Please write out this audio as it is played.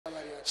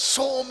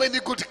So many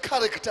good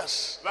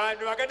characters.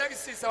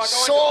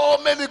 So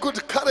many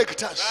good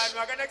characters.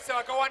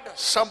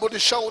 Somebody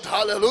shout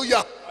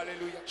hallelujah.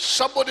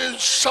 Somebody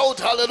shout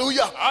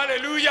hallelujah.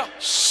 Hallelujah.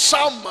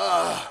 Some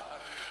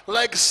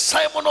like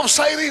Simon of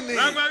Cyrene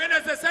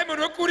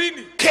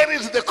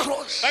carried the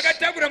cross.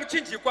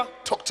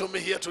 Talk to me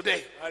here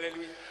today.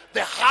 Hallelujah.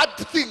 The hard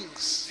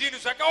things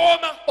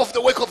of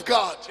the work of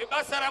God,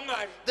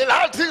 the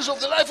hard things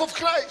of the life of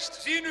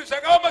Christ,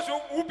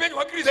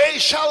 they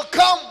shall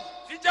come.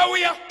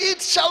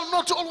 It shall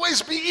not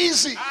always be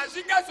easy.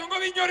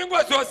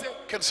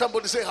 Can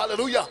somebody say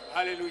hallelujah?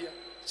 Hallelujah.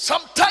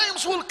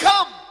 Sometimes will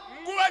come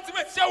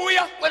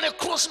when a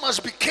cross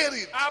must be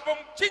carried,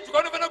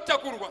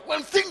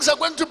 when things are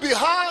going to be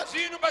hard,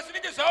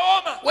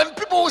 when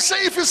people will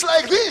say, if it's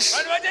like this,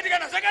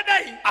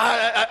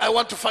 I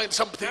want to find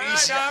something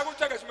easy.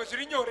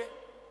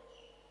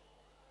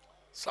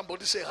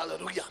 Somebody say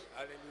hallelujah.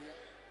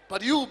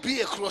 But you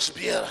be a cross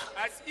bearer.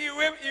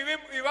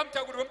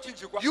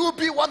 You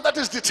be one that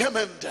is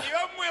determined.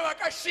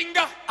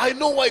 I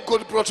know why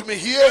God brought me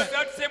here.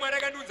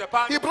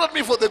 He brought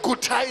me for the good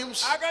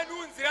times.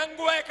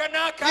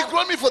 He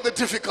brought me for the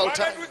difficult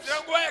times.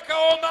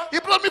 He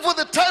brought me for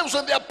the times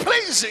when they are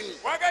praising,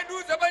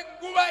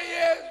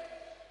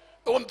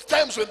 on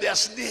times when they are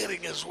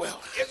sneering as well.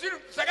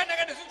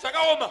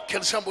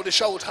 Can somebody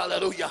shout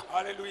hallelujah?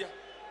 Hallelujah.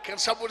 Can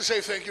somebody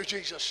say thank you,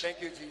 Jesus? Thank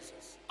you,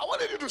 Jesus. I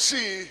wanted you to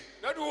see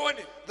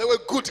they were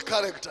good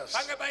characters.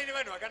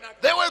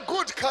 They were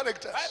good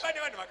characters.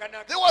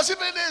 There was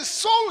even a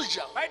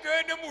soldier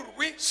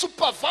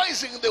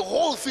supervising the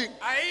whole thing,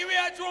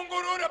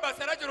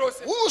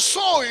 who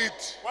saw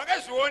it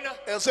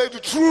and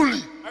said,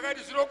 truly,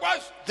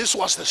 this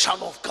was the Son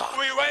of God.